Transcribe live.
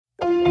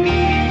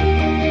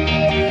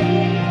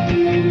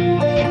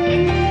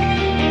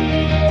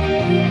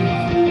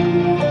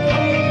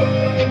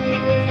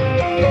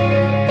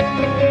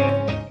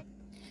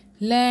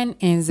Learn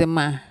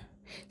Nzema,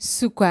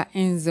 Sukwa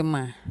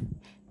Nzema.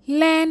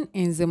 Learn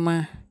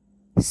Nzema,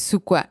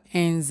 Sukwa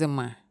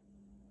Nzema.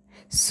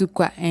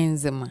 Sukwa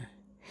Nzema.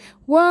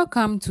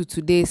 Welcome to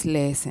today's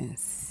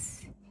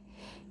lessons.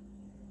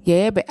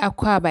 Yebe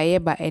akwaba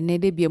yeba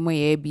enede biemo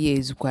yebi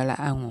ezukwala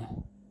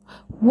ango.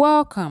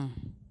 Welcome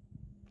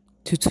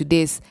to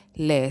today's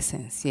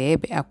lessons.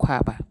 Yebe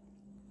akwaba.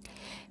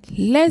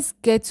 Let's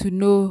get to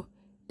know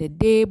the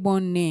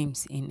day-born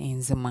names in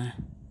Nzema.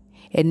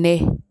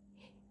 Ene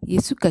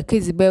Yesuka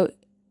kezibe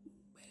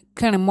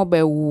kana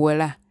mobe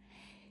wuola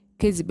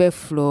kezibe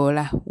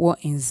flora wo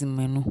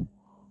Nzemenu.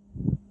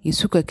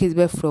 Yesuka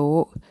kezibe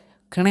flora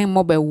kana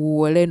mobe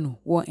wuolenu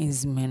wo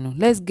Nzemenu.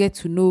 Let's get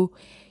to know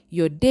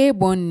your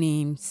day-born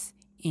names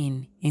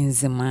in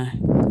Nzema.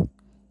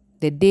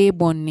 The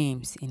day-born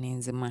names in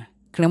Nzema.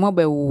 Kana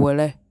mobe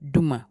wuola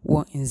duma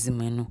wo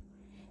Nzemenu.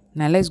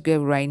 Now let's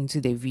get right into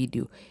the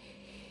video.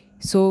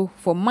 So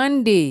for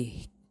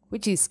Monday,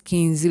 which is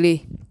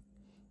Kingsley,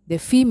 the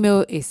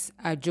female is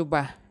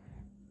Ajoba.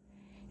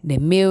 The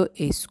male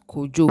is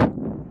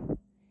Kojo.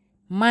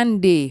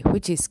 Monday,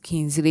 which is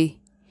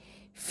Kingsley,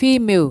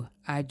 female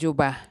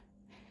Ajoba,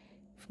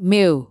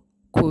 male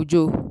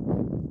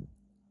Kojo.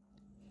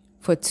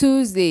 For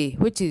Tuesday,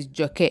 which is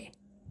Joke,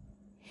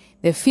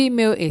 the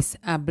female is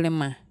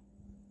Ablema.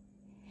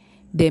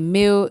 The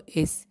male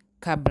is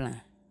Kablan.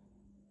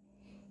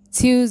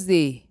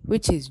 Tuesday,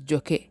 which is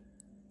Joke,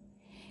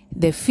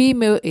 the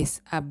female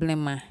is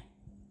Ablema.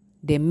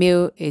 The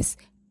male is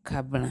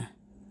Kablan.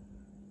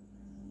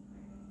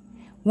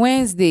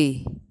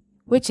 Wednesday,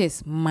 which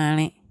is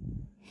Mane,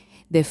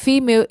 the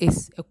female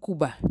is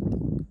Akuba.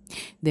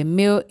 The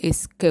male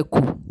is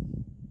Keku.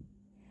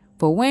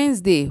 For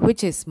Wednesday,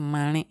 which is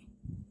Mane,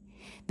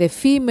 the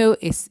female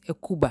is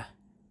Akuba.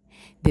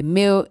 The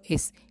male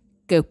is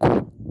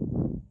Keku.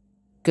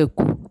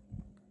 Keku.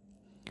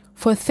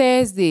 For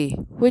Thursday,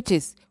 which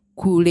is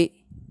Kule,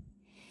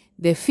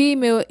 the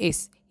female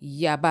is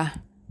Yaba.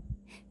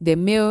 The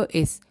male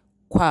is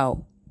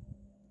Kwao.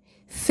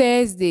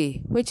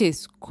 Thursday, which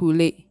is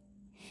Kule,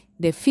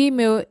 the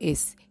female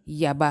is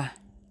Yaba.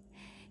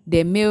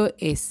 The male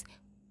is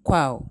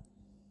Kwao.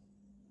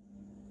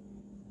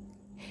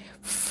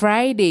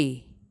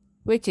 Friday,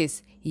 which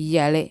is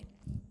Yale,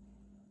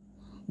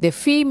 the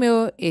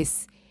female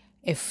is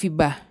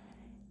Efiba.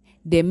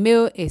 The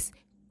male is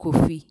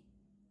Kofi.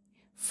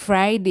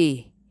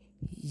 Friday,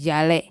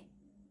 Yale,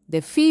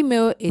 the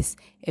female is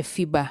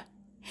Efiba.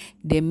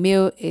 The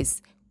male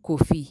is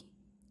Kofi.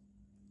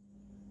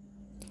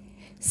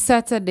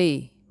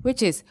 Saturday,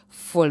 which is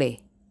Fole,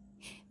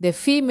 the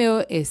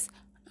female is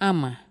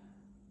Ama.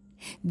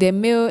 The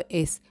male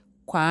is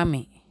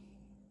Kwame.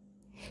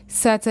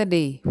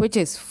 Saturday, which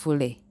is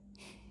Fole,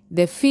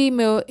 the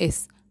female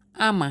is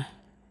Ama.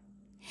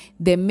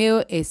 The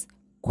male is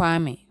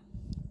Kwame.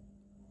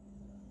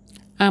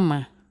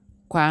 Ama,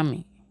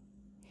 Kwame.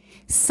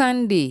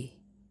 Sunday,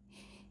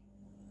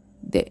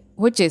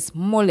 which is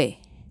Mole,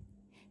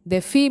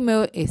 the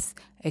female is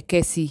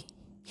Ekesi.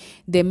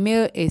 The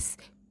male is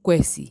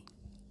Kwesi.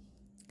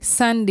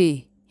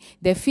 Sunday,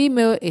 the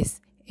female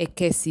is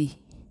Ekesi.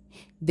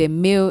 The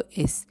male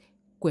is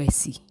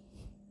Kwesi.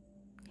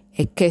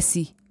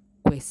 Ekesi,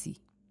 Kwesi.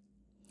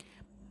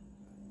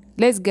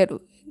 Let's get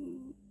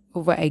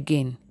over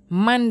again.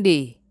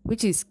 Monday,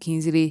 which is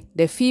Kingsley,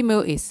 the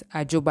female is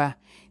Ajoba.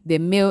 The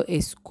male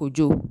is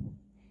Kojo.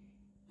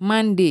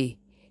 Monday,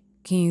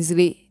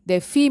 Kingsley, the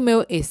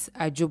female is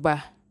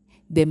Ajoba.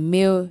 The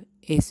male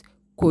is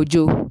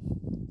Kojo.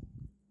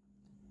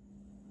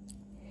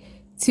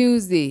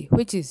 Tuesday,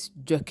 which is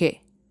Joke,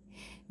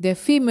 the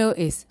female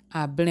is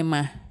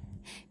Ablema.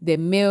 The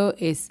male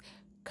is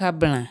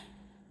Kablan.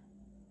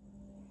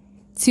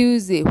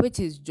 Tuesday, which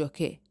is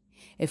Joke,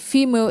 a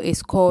female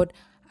is called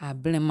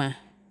Ablema.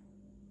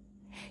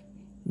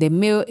 The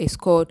male is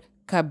called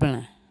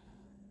Kablan.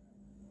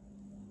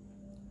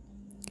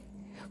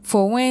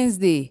 For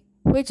Wednesday,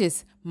 which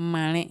is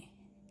Mane,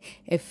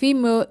 a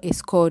female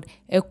is called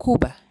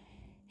Ekuba.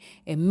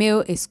 A male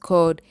is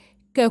called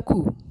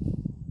Keku.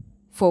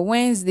 For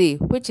Wednesday,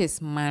 which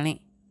is Mane,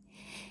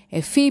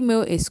 a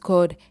female is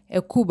called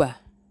Ekuba.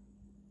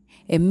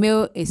 A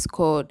male is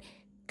called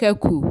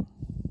Keku.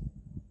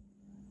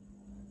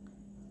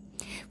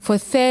 For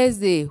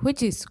Thursday,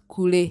 which is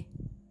Kule,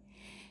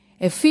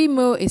 a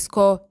female is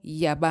called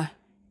Yaba.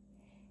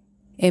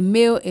 A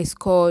male is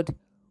called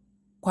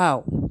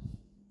Kwao.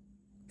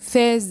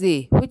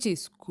 Thursday, which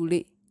is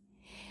Kule,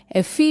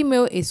 a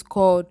female is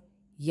called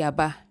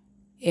Yaba.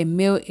 A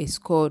male is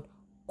called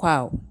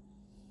Kwao.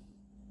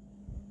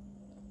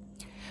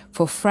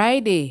 For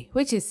Friday,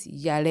 which is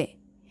Yale,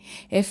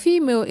 a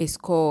female is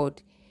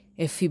called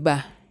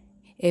Efiba.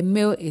 A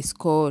male is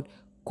called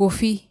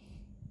Kofi.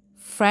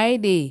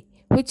 Friday,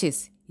 which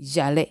is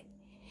Yale,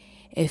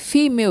 a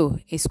female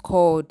is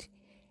called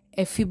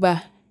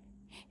Efiba.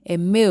 A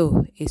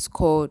male is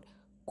called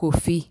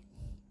Kofi.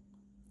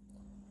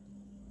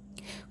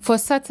 For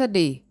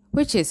Saturday,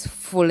 which is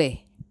Fule,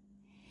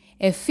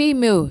 a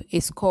female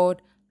is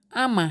called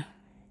Ama.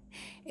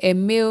 A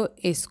male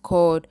is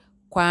called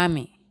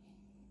Kwame.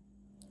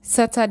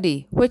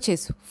 Saturday, which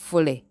is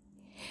Fule.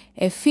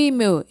 A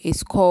female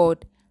is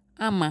called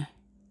Ama.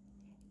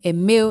 A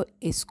male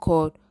is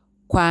called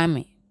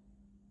Kwame.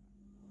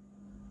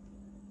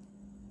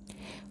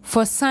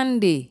 For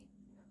Sunday,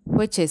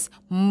 which is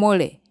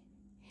Mole.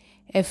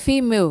 A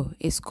female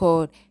is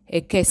called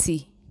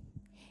Ekesi.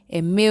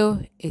 A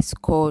male is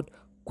called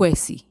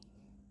Kwesi.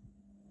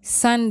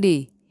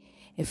 Sunday,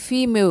 a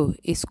female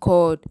is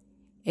called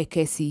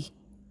Ekesi.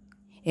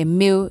 A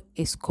male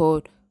is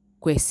called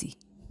Kwesi.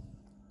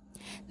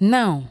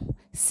 Now,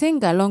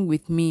 sing along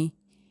with me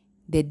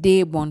the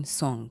day born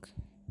song.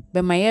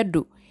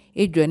 Bemayedo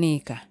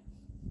Edwanika.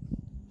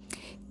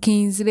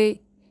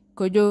 Kingsley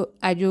Kojo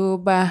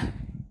Ajoba.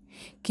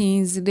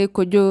 Kingsley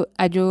Kojo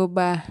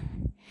Ajoba.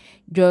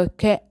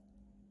 Joke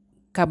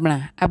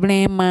Kabla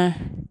Ablema.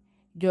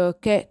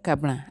 Joke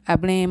Kabla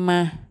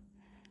Ablema.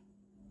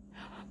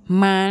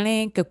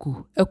 Mane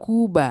Kaku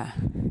Akuba.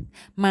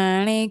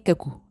 Mane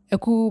Kaku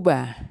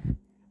Akuba.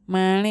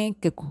 Mane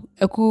Kaku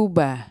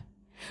Akuba.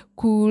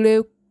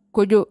 Kule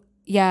Kojo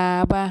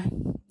Yaba.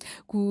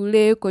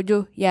 Kule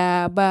Kojo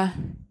Yaba.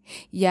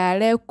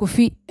 Yale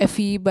Kofi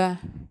Efiba.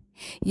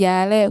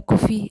 Yale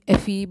Kofi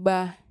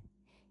Efiba.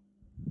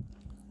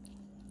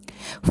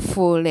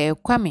 Fule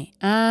Kwame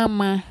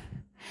Ama.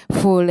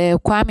 Fule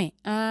Kwame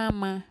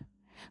Ama.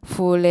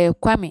 Fule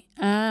Kwame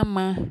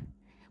Ama.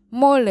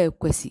 Mole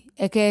Kwesi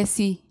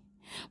Ekesi.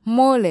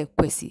 Mole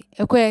Kwesi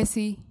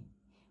Ekwesi.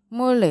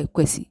 Mole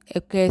Kwesi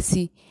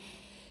Ekwesi.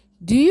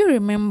 Do you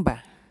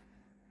remember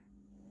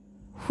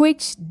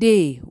which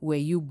day were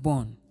you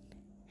born?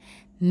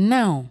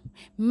 Now,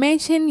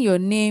 mention your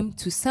name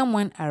to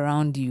someone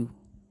around you.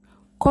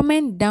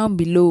 Comment down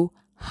below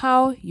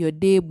how your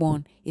day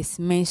born is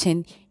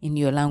mentioned in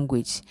your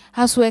language.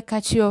 Aswe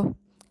kachio,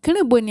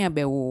 kile boni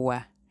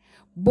abewowa.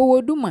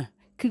 Bowoduma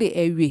kile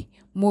ewe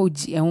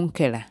moji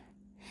eunkela.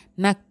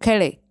 Na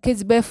kele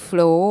kezbe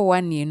flow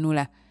wani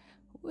enula.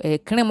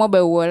 Kile mobe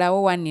wola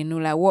wani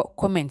enula wo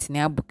comment ni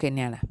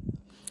abukenyala.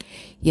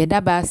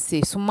 Yedaba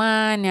se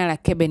sumani ala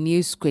kebe ni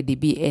usukwe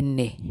dibi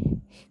enne.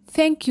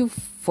 Thank you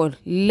for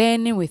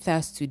learning with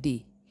us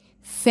today.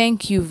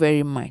 Thank you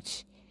very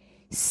much.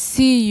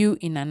 See you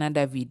in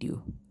another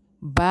video.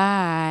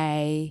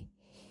 Bye.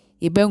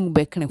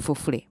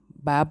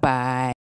 Bye bye.